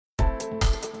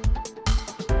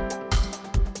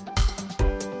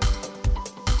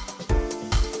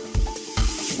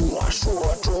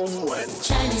说中文。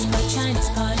 Chinese pot, Chinese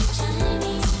pot,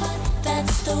 Chinese pot.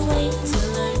 That's the way to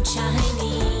learn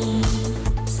Chinese.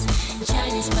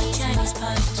 Chinese pot, Chinese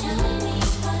pot,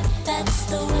 Chinese pot. That's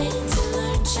the way to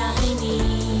learn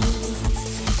Chinese.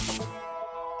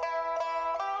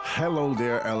 Hello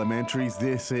there, elementaries.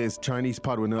 This is Chinese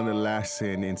Pod with another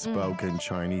lesson in spoken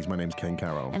Chinese. My name's Ken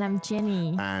Carroll. And I'm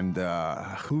Jenny. And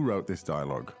who wrote this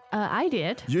dialogue? I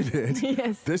did. You did?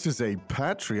 Yes. This is a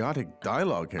patriotic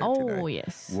dialogue here today. Oh,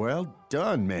 yes. Well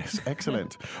done, miss.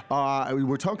 Excellent.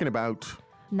 We're talking about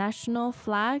National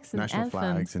flags and national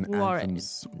anthems. flags and Warriors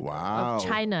anthems. Wow. Of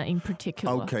China in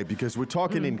particular. Okay, because we're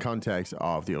talking in context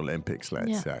of the Olympics,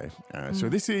 let's say. So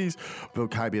this is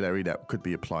vocabulary that could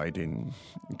be applied in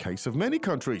case of many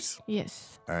countries.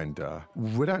 Yes. And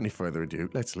without any further ado,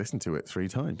 let's listen to it 3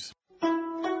 times.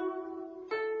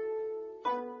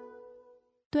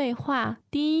 对话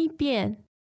第一遍，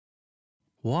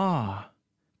哇，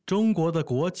中国的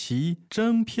国旗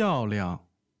真漂亮！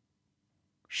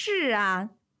是啊，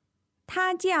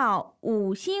它叫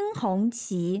五星红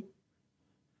旗。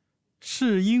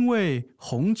是因为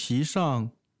红旗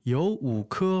上有5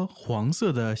颗黄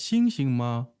色的星星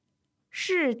吗？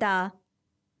是的，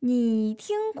你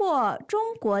听过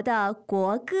中国的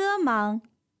国歌吗？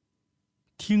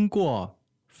听过，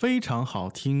非常好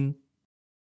听。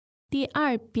第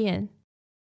二遍，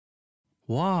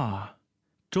哇，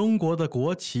中国的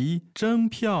国旗真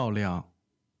漂亮！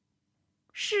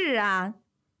是啊，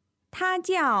它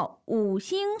叫五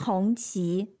星红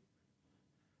旗。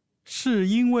是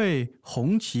因为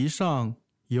红旗上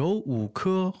有5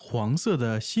颗黄色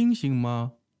的星星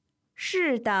吗？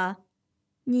是的，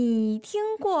你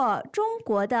听过中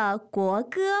国的国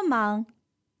歌吗？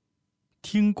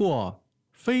听过，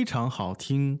非常好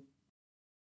听。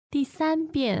第三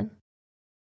遍，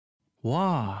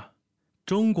哇，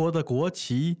中国的国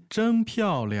旗真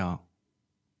漂亮！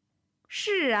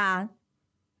是啊，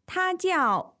它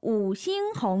叫五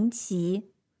星红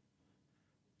旗。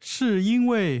是因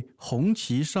为红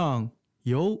旗上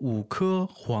有5颗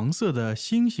黄色的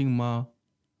星星吗？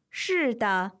是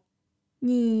的，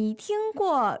你听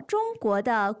过中国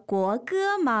的国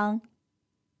歌吗？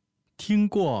听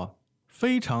过，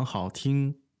非常好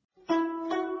听。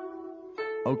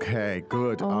Okay,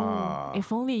 good.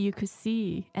 If only you could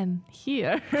see and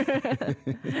hear.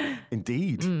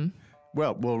 Indeed.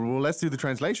 Well, let's do the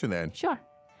translation then. Sure.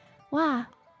 哇，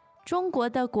中国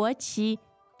的国旗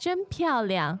真漂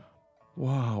亮。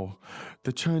 Wow,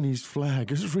 the Chinese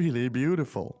flag is really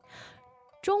beautiful.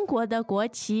 中国的国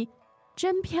旗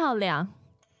真漂亮。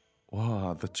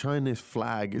 Wow, the Chinese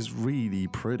flag is really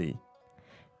pretty.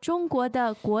 中国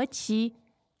的国旗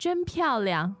真漂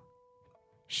亮。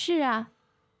是啊，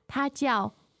它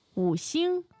叫五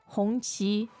星红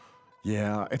旗。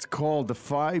 Yeah, it's called the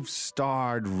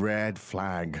 5-starred red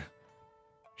flag.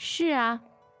 是啊，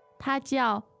它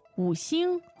叫五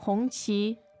星红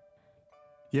旗。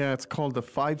 Yeah, it's called the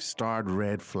 5-starred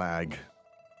red flag.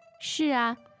 是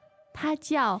啊，它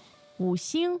叫五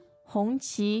星红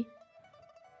旗。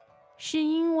是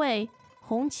因为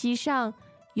红旗上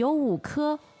有5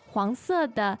颗黄色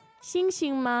的星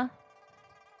星吗？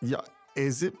 Yeah,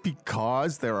 is it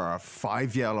because there are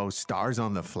 5 yellow stars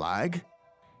on the flag?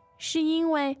 是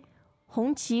因为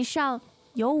红旗上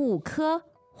有5颗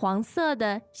黄色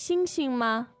的星星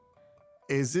吗？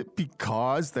 Is it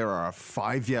because there are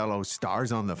 5 yellow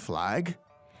stars on the flag?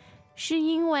 是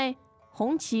因为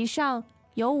红旗上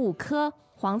有5颗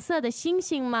黄色的星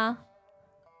星吗？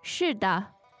是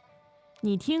的。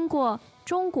你听过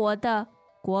中国的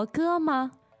国歌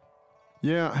吗？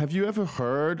 Yeah, have you ever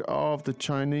heard of the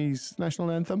Chinese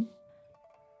national anthem?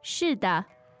 是的。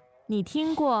你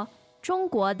听过中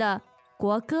国的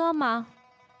国歌吗？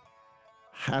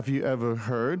 Have you ever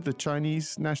heard the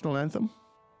Chinese national anthem?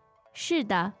 是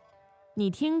的。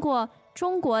你听过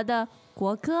中国的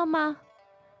国歌吗？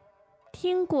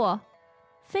听过，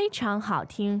非常好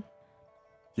听。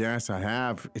 Yes, I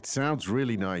have. It sounds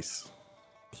really nice.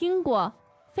 听过，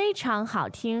非常好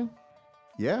听。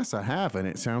 Yes, I have, and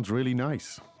it sounds really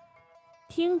nice.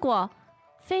 听过，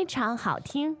非常好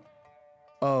听。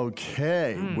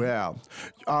 Okay, well,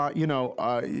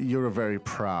 you're a very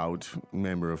proud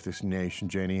member of this nation,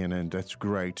 Jenny, and that's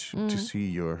great to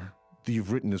see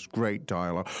you've written this great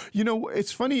dialogue. You know,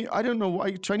 it's funny, I don't know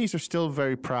why Chinese are still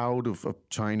very proud of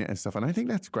China and stuff, and I think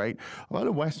that's great. A lot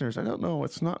of Westerners, I don't know,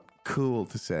 it's not cool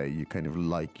to say you kind of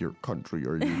like your country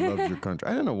or you love your country.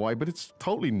 I don't know why, but it's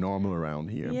totally normal around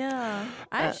here. Yeah.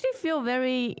 I actually feel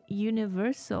very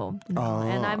universal now.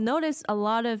 And I've noticed a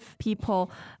lot of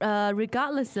people,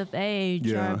 regardless of age,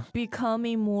 Yeah. are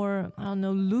becoming more, I don't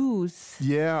know, loose.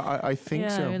 Yeah, I think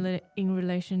so. In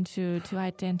relation to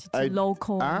identity,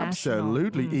 local,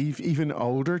 Absolutely. national. Even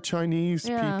older Chinese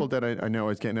Yeah. people that I know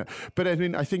is getting it. But I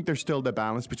mean, I think there's still the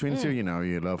balance between, so, you know,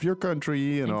 you love your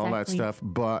country and all that Exactly. stuff,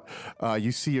 but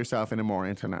you see yourself in a more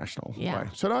international Yeah. way.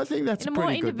 So I think that's In a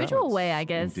pretty more good individual balance. way, I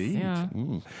guess. Indeed. Yeah.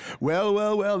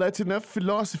 Well, that's enough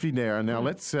philosophy there. Now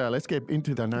let's get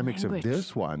into the dynamics of Language.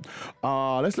 this one.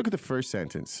 Let's look at the first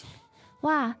sentence.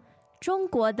 哇，中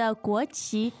国的国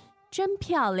旗真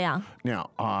漂亮。 Now,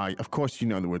 of course, you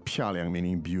know the word 漂亮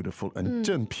meaning beautiful and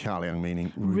真漂亮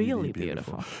meaning really Really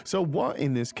beautiful. So what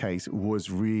in this case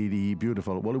was really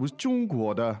beautiful? Well, it was 中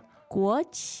国的国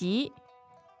旗，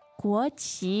国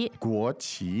旗。国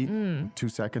旗. 2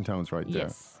 second tones right there.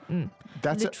 Yes.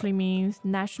 That's a Literally means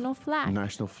national flag.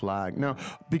 national flag. Now,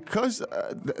 because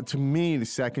to me, the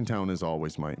second tone is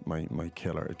always my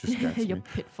killer. It just gets Your me.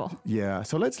 pitfall. Yeah,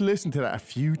 so let's listen to that a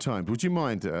few times. Would you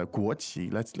mind, 国旗?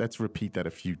 Let's repeat that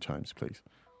a few times, please.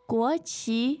 国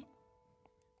旗，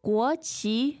国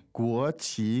旗，国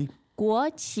旗,国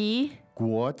旗，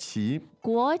国旗.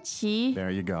国旗。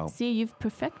 There you go. See, you've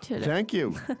perfected it. Thank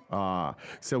you.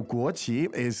 So 国旗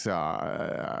is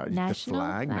the National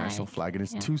flag, national flag. flag, and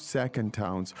it's Yeah. 2 second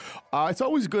tones. It's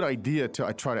always a good idea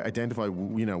to try to identify,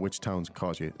 you know, which tones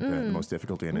cause you the most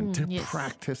difficulty, and to yes.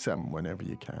 practice them whenever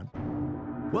you can.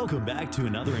 Welcome back to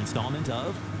another installment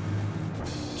of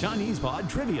Chinese Pod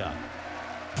Trivia.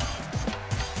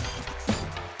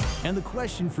 And the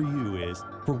question for you is,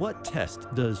 for what test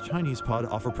does Chinese Pod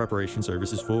offer preparation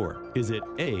services for? Is it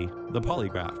A, the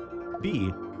polygraph,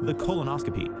 B, the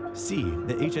colonoscopy, C,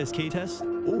 the HSK test,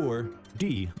 or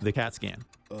D, the CAT scan?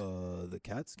 The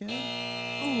CAT scan?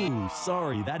 Ooh,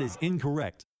 sorry, that is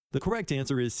incorrect. The correct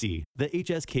answer is C, the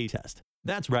HSK test.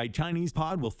 That's right, Chinese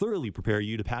Pod will thoroughly prepare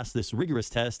you to pass this rigorous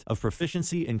test of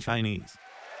proficiency in Chinese.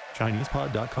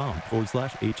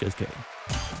 ChinesePod.com/HSK.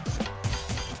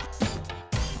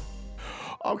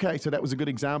 Okay, so that was a good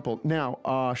example. Now,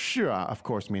 是啊, of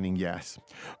course, meaning yes.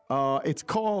 It's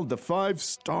called the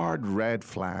 5-starred red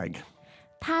flag.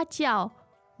 它叫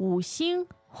五星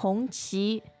红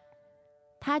旗，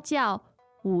它叫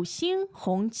五星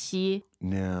红旗，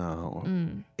 Now,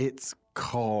 it's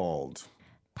called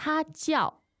它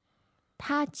叫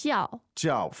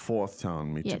jiao, 4th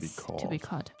tone, meant to be yes called. to be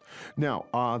called Now,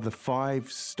 the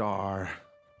 5-star,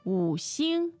 五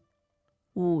星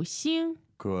五星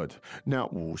good. Now,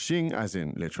 五星 as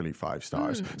in literally 5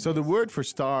 stars. So the word for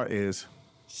star is,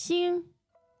 星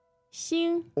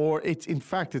星 or it's in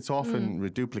fact, it's often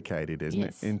reduplicated, isn't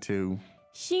Yes. it, into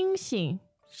星星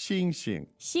xing xing.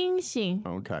 星星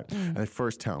Okay. And the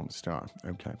first tone, star.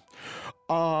 Okay.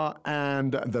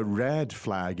 And the red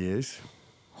flag is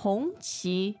红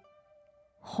旗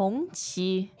红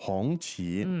旗 Hong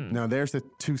Qi. Now there's the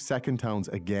 2 second tones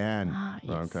again.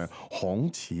 yes. Okay. Hong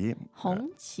Qi. 红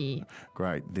旗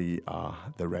Great. The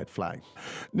red flag.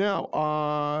 Now,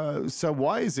 so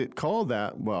why is it called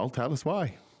that? Well, tell us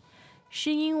why.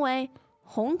 是因为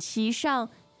红旗上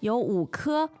有5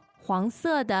颗黄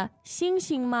色的星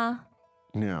星吗？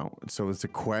 Now, so it's a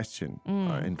question,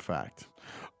 in fact.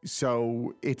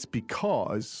 So it's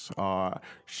because,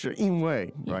 是因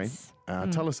为, right? Yes.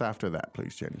 Tell us after that,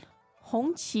 please, Jenny.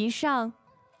 红旗上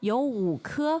有5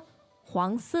颗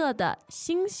黄色的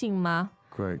星星吗？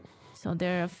 Great. So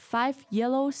there are 5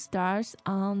 yellow stars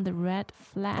on the red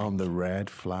flag. On the red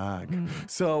flag.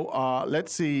 So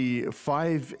let's see,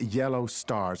 5 yellow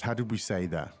stars. How did we say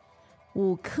that?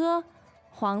 5颗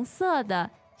黄色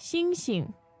的星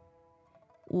星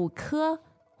，5颗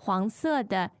黄色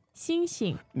的星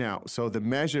星， Now, so the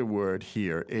measure word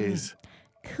here is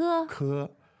颗颗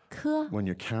颗 when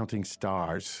you're counting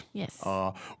stars. Yes.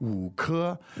 五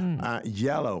颗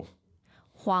yellow.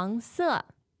 黄色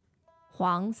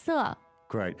黄色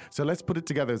Great. So let's put it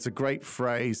together. It's a great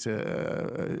phrase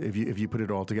if you put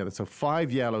it all together. So 5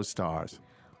 yellow stars.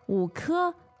 5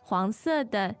颗黄色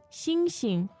的星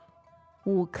星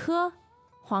，5颗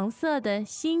黄色的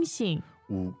星星。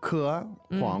五颗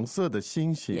黄色的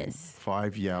星星. Yes.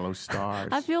 5 yellow stars.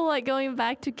 I feel like going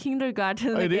back to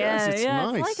kindergarten It is, again. it's yeah,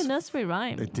 nice. it's like a nursery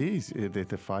rhyme. It is,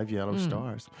 the 5 yellow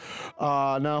stars.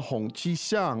 Now, 红旗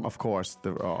上, of course,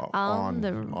 on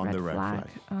the red flag.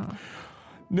 Oh.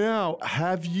 Now,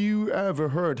 have you ever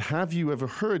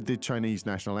heard the Chinese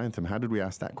national anthem? How did we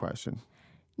ask that question?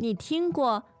 你听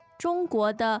过中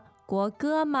国的国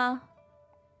歌吗？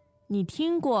你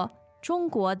听过中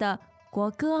国的国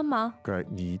歌吗？ Great.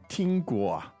 你听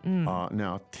过.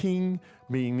 Now, 听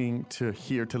meaning to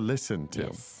hear, to listen to.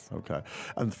 Yes. Okay.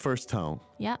 And the first tone.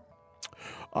 Yeah.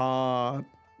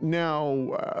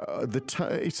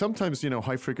 Sometimes,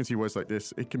 high frequency words like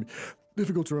this, it can be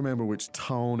difficult to remember which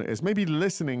tone it is. Maybe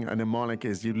listening, a mnemonic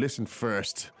is you listen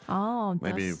first. Oh,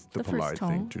 Maybe that's the first polite thing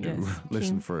tone. to do. Yes.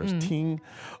 Listen Ting. first. Ting.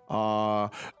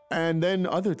 And then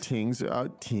other things,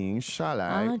 停下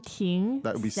来. Ting.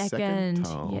 That would be second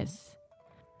tone. Yes.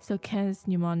 So Ken's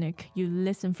mnemonic, you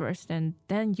listen first and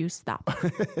then you stop.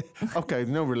 Okay,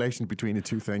 no relation between the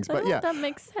two things. But yeah, that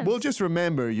makes sense. we'll just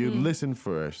remember you listen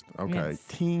first. Okay, Yes.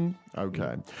 听.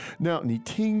 Okay. Now, 你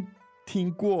听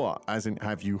过, as in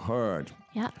have you heard?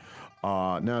 Yeah.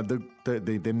 Now, the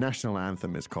national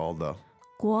anthem is called the...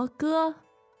 国歌.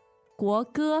 国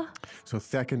歌. So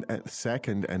second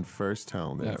and first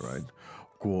tone there, Yes. right?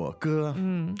 国歌,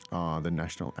 the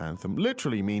national anthem,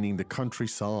 literally meaning the country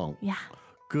song. Yeah.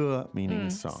 歌 meaning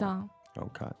song. Song.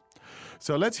 Okay.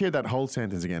 So let's hear that whole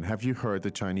sentence again. Have you heard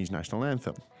the Chinese national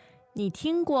anthem? 你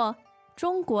听过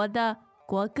中国的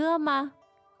国歌吗？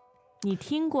你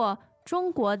听过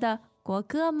中国的国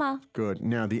歌吗？ Good.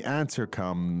 Now the answer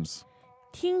comes...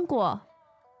 听过，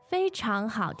非常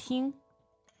好听。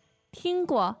听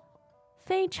过，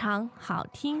非常好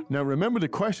听。 Now remember the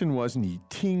question was 你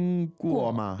听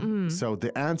过吗? So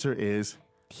the answer is...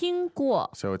 听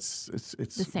过 So it's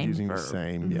The same using the verb.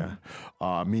 same, yeah.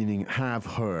 Meaning have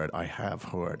heard, I have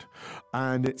heard.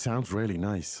 And it sounds really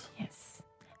nice.，yes，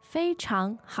非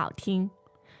常好听，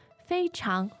非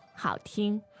常好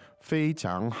听。非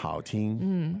常好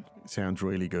听. Sounds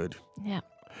really good. Yeah.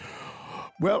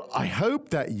 Well, I hope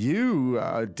that you,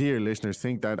 dear listeners,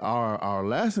 think that our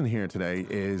lesson here today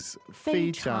is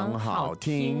非常好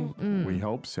听. We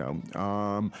hope so.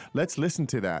 Let's listen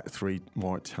to that 3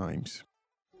 more times.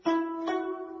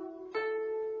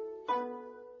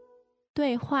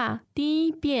 对话第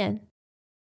一遍，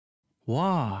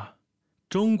哇，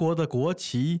中国的国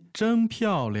旗真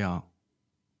漂亮。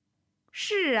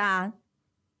是啊，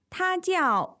它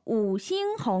叫五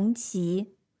星红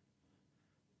旗。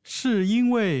是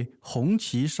因为红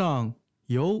旗上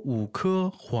有5颗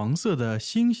黄色的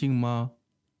星星吗？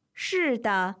是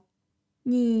的，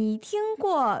你听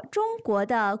过中国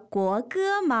的国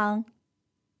歌吗？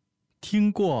听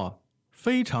过，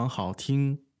非常好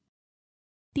听。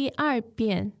第二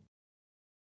遍，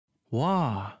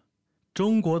哇，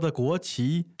中国的国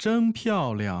旗真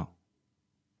漂亮。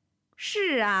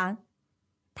是啊，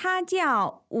它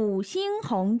叫五星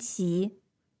红旗。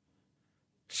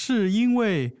是因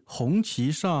为红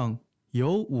旗上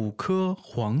有5颗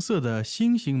黄色的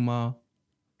星星吗？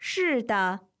是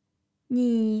的，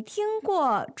你听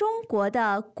过中国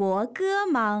的国歌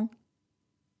吗？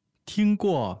听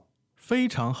过，非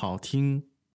常好听。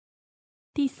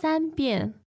第三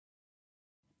遍，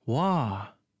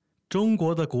哇，中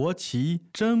国的国旗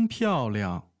真漂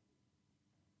亮。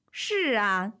是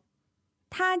啊，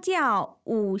它叫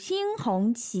五星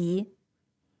红旗。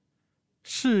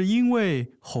是因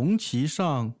为红旗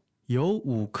上有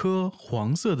5颗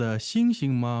黄色的星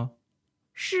星吗？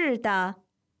是的，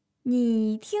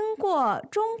你听过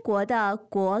中国的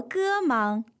国歌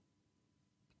吗？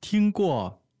听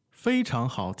过，非常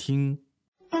好听。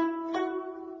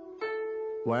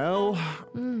Well,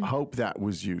 hope that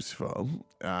was useful.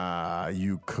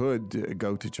 You could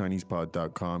go to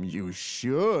ChinesePod.com. You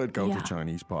should go to Yeah.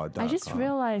 ChinesePod.com. I just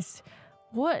realized,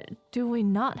 what do we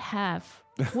not have?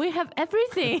 We have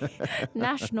everything.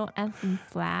 National anthem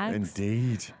flags.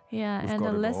 Indeed. Yeah, We've and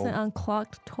got a it lesson all. on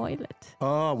clogged toilet.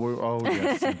 Oh,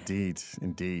 yes, indeed,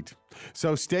 indeed.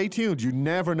 So stay tuned. You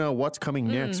never know what's coming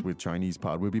next with Chinese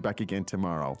Pod. We'll be back again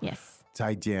tomorrow. Yes.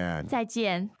 再见. 再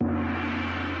见.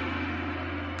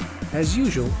 As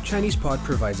usual, ChinesePod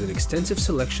provides an extensive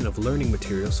selection of learning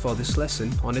materials for this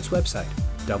lesson on its website,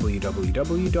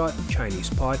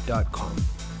 www.chinesepod.com.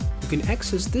 You can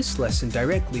access this lesson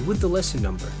directly with the lesson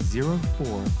number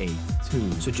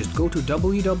 0482. So just go to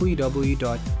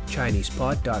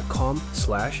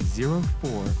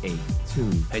www.chinesepod.com/0482 82.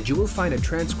 and you will find a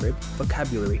transcript,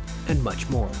 vocabulary, and much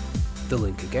more. The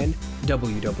link again,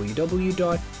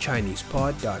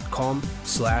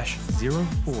 www.chinesepod.com/0482.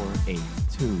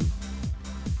 0482.